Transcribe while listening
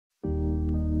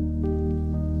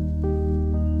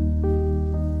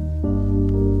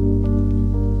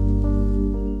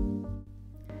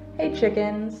Hey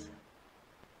chickens!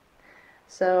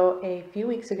 So a few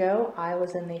weeks ago I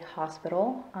was in the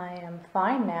hospital. I am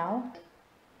fine now.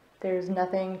 There's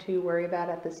nothing to worry about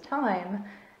at this time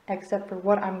except for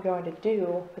what I'm going to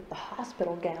do with the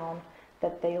hospital gown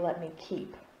that they let me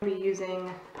keep. I'll be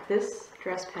using this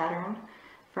dress pattern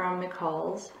from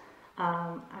McCall's.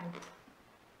 I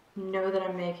know that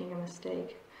I'm making a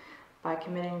mistake by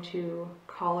committing to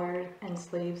collar and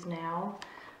sleeves now,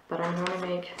 but I'm going to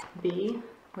make B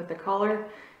with the collar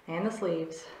and the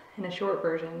sleeves in a short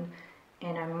version,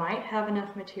 and I might have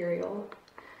enough material,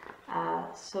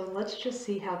 so let's just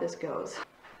see how this goes.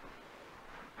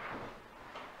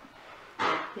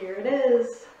 Here it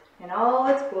is in all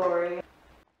its glory.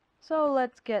 So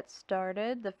let's get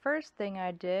started. The first thing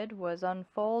I did was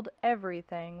unfold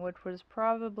everything, which was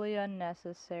probably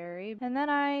unnecessary. And then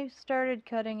I started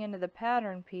cutting into the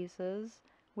pattern pieces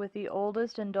with the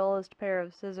oldest and dullest pair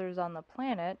of scissors on the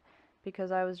planet,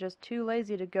 because I was just too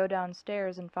lazy to go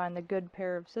downstairs and find the good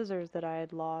pair of scissors that I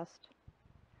had lost.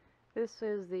 This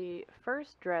is the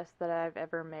first dress that I've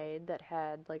ever made that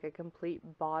had like a complete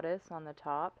bodice on the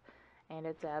top, and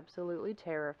it's absolutely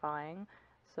terrifying.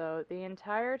 So the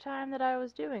entire time that I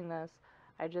was doing this,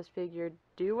 I just figured,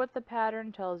 do what the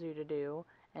pattern tells you to do,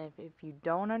 and if you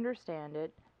don't understand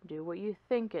it, do what you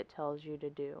think it tells you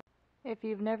to do. If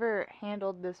you've never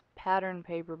handled this pattern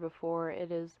paper before,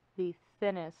 it is the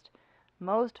thinnest,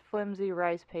 most flimsy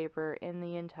rice paper in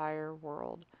the entire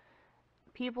world.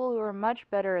 People who are much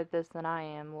better at this than I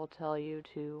am will tell you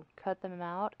to cut them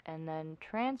out and then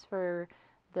transfer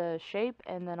the shape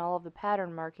and then all of the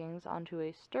pattern markings onto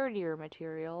a sturdier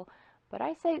material, but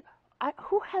I say,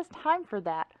 who has time for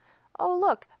that? Oh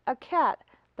look, a cat.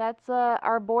 That's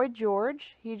our boy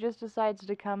George. He just decides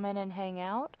to come in and hang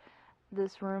out.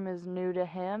 This room is new to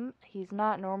him. He's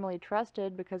not normally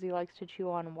trusted because he likes to chew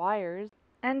on wires.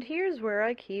 And here's where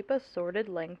I keep assorted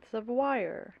lengths of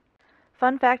wire.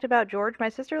 Fun fact about George, my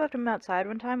sister left him outside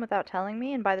one time without telling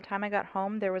me, and by the time I got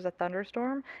home there was a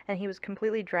thunderstorm, and he was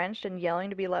completely drenched and yelling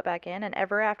to be let back in, and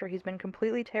ever after he's been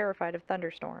completely terrified of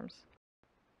thunderstorms.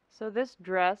 So this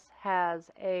dress has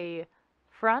a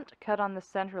front cut on the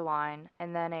center line,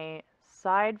 and then a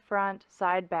side front,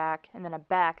 side back, and then a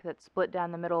back that's split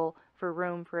down the middle for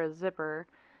room for a zipper,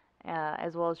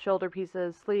 as well as shoulder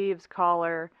pieces, sleeves,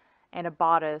 collar, and a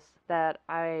bodice that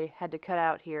I had to cut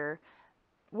out here.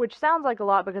 Which sounds like a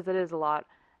lot because it is a lot.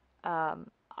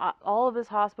 All of this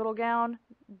hospital gown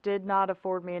did not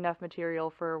afford me enough material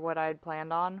for what I'd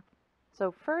planned on.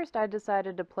 So first I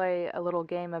decided to play a little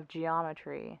game of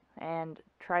geometry and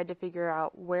tried to figure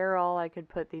out where all I could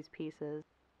put these pieces.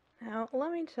 Now,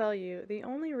 let me tell you, the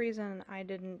only reason I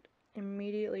didn't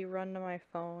immediately run to my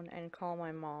phone and call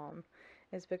my mom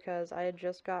is because I had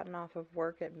just gotten off of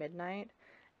work at midnight,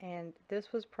 and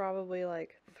this was probably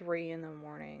like 3 in the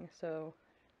morning, so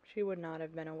she would not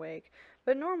have been awake.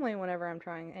 But normally whenever I'm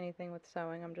trying anything with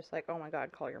sewing, I'm just like, oh my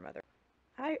god, call your mother.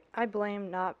 I blame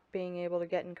not being able to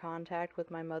get in contact with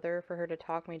my mother for her to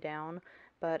talk me down,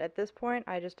 but at this point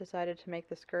I just decided to make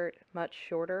the skirt much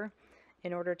shorter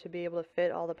in order to be able to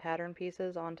fit all the pattern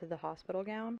pieces onto the hospital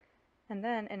gown. And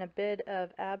then, in a bit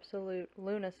of absolute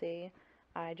lunacy,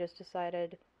 I just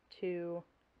decided to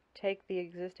take the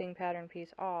existing pattern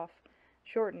piece off,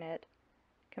 shorten it,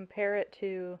 compare it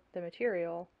to the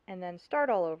material, and then start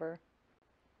all over.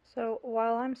 So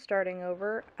while I'm starting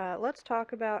over, let's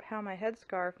talk about how my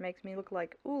headscarf makes me look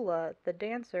like Ula, the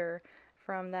dancer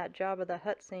from that Jabba the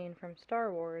Hutt scene from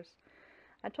Star Wars.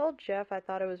 I told Jeff I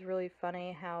thought it was really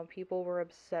funny how people were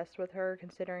obsessed with her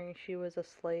considering she was a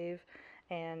slave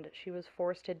and she was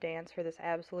forced to dance for this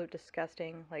absolute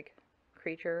disgusting, like,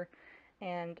 creature.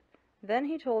 And then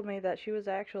he told me that she was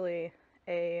actually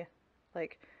a,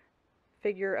 like,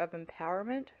 figure of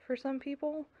empowerment for some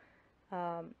people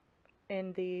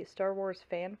in the Star Wars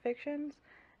fan fictions.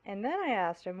 And then I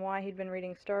asked him why he'd been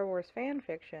reading Star Wars fan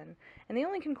fiction, and the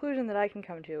only conclusion that I can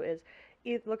come to is,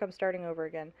 look, I'm starting over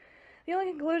again. The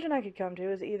only conclusion I could come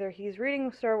to is either he's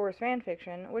reading Star Wars fan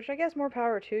fiction, which I guess more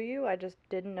power to you, I just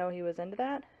didn't know he was into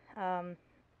that,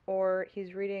 or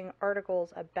he's reading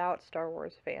articles about Star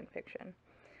Wars fan fiction.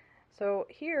 So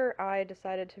here I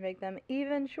decided to make them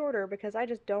even shorter because I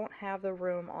just don't have the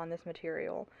room on this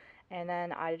material. And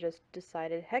then I just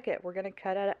decided, heck it, we're going to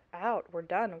cut it out. We're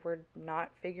done. We're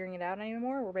not figuring it out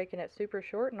anymore. We're making it super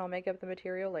short, and I'll make up the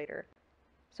material later.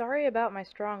 Sorry about my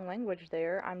strong language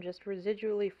there. I'm just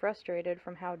residually frustrated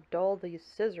from how dull these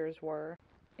scissors were.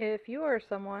 If you are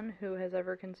someone who has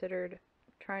ever considered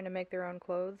trying to make their own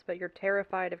clothes, but you're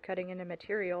terrified of cutting into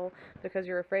material because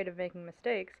you're afraid of making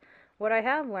mistakes, what I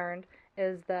have learned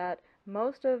is that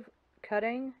most of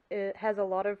cutting, it has a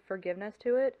lot of forgiveness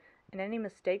to it, And any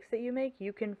mistakes that you make,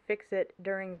 you can fix it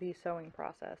during the sewing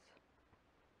process.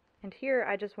 And here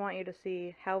I just want you to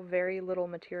see how very little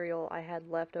material I had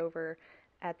left over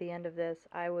at the end of this.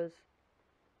 I was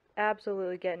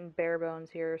absolutely getting bare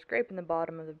bones here, scraping the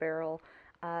bottom of the barrel.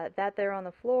 That there on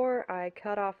the floor, I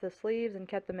cut off the sleeves and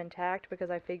kept them intact because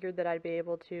I figured that I'd be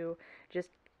able to just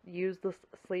use the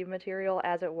sleeve material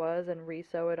as it was and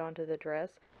re-sew it onto the dress.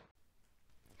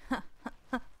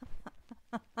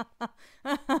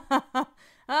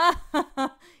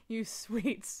 You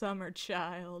sweet summer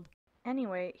child.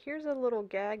 Anyway, here's a little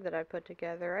gag that I put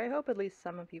together. I hope at least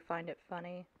some of you find it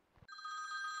funny.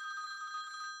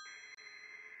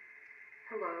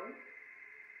 Hello?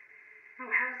 Oh,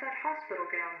 how's that hospital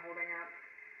gown holding up?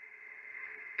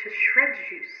 To shreds,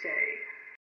 you say?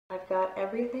 I've got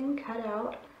everything cut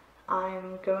out.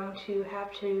 I'm going to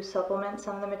have to supplement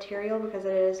some of the material because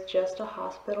it is just a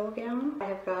hospital gown. I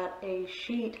have got a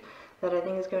sheet that I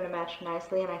think is going to match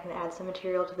nicely, and I can add some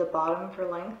material to the bottom for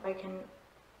length. I can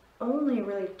only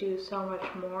really do so much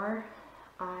more.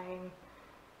 I'm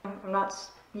not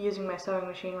using my sewing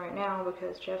machine right now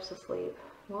because Jeff's asleep.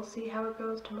 We'll see how it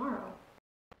goes tomorrow.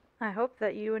 I hope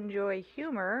that you enjoy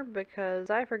humor because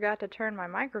I forgot to turn my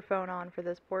microphone on for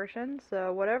this portion,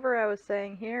 so whatever I was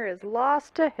saying here is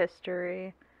lost to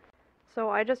history.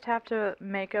 So I just have to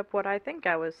make up what I think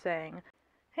I was saying.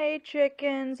 Hey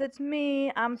chickens, it's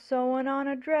me. I'm sewing on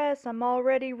a dress. I'm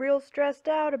already real stressed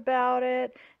out about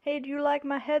it. Hey, do you like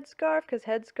my headscarf? 'Cause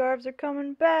headscarves are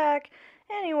coming back.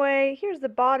 Anyway, here's the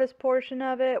bodice portion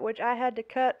of it, which I had to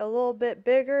cut a little bit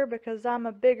bigger because I'm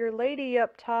a bigger lady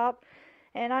up top.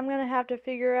 And I'm gonna have to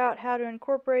figure out how to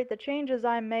incorporate the changes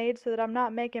I made so that I'm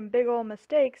not making big ol'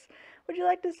 mistakes. Would you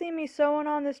like to see me sewing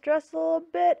on this dress a little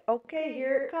bit? Okay,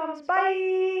 here it comes.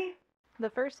 Bye! The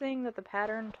first thing that the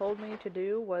pattern told me to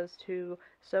do was to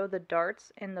sew the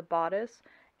darts in the bodice.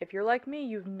 If you're like me,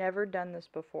 you've never done this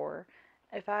before.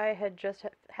 If I had just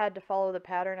had to follow the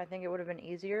pattern, I think it would have been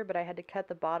easier, but I had to cut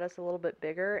the bodice a little bit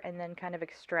bigger and then kind of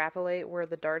extrapolate where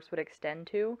the darts would extend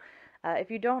to.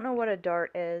 If you don't know what a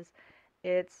dart is,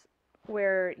 it's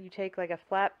where you take like a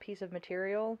flat piece of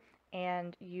material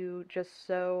and you just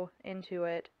sew into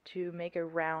it to make a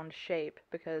round shape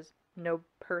because no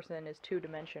person is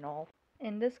two-dimensional.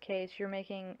 In this case, you're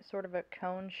making sort of a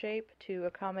cone shape to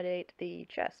accommodate the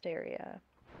chest area.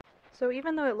 So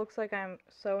even though it looks like I'm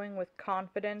sewing with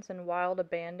confidence and wild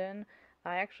abandon,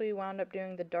 I actually wound up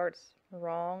doing the darts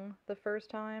wrong the first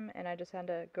time, and I just had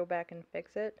to go back and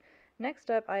fix it.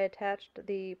 Next up, I attached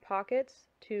the pockets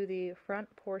to the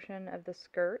front portion of the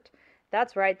skirt.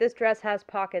 That's right, this dress has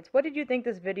pockets. What did you think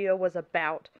this video was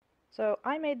about? So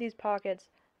I made these pockets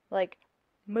like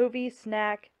movie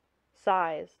snack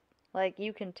size. Like,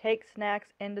 you can take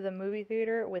snacks into the movie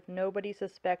theater with nobody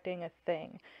suspecting a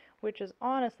thing, which is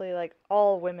honestly like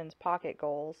all women's pocket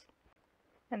goals.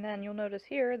 And then you'll notice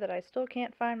here that I still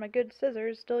can't find my good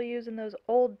scissors, still using those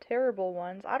old terrible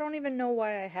ones. I don't even know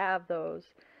why I have those.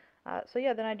 So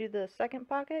yeah, then I do the second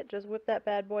pocket, just whip that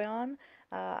bad boy on.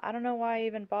 I don't know why I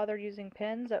even bothered using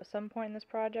pins. At some point in this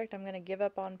project, I'm going to give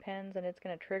up on pins and it's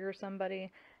going to trigger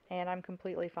somebody, and I'm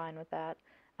completely fine with that.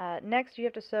 Next, you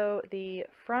have to sew the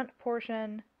front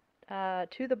portion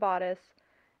to the bodice,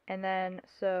 and then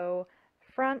sew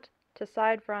front to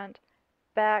side front,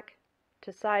 back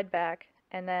to side back,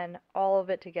 and then all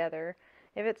of it together.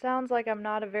 If it sounds like I'm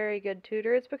not a very good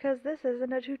tutor, it's because this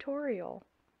isn't a tutorial.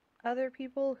 Other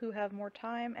people who have more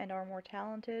time and are more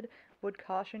talented would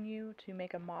caution you to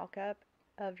make a mock-up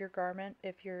of your garment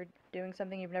if you're doing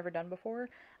something you've never done before.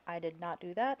 I did not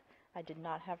do that. I did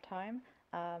not have time.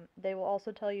 They will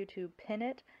also tell you to pin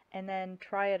it and then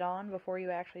try it on before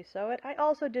you actually sew it. I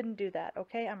also didn't do that,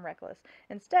 okay? I'm reckless.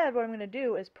 Instead, what I'm going to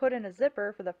do is put in a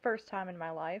zipper for the first time in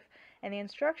my life, and the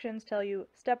instructions tell you,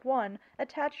 step 1,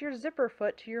 attach your zipper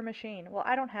foot to your machine. Well,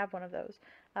 I don't have one of those.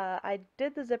 I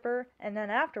did the zipper, and then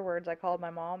afterwards I called my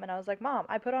mom, and I was like, Mom,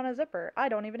 I put on a zipper. I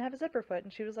don't even have a zipper foot.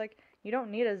 And she was like, you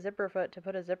don't need a zipper foot to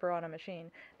put a zipper on a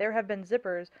machine. There have been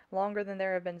zippers longer than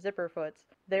there have been zipper foots.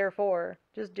 Therefore,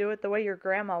 just do it the way your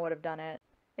grandma would have done it.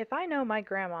 If I know my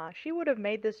grandma, she would have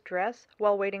made this dress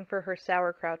while waiting for her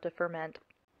sauerkraut to ferment.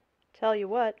 Tell you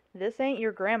what, this ain't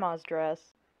your grandma's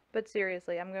dress. But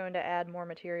seriously, I'm going to add more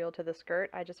material to the skirt.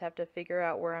 I just have to figure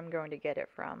out where I'm going to get it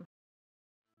from.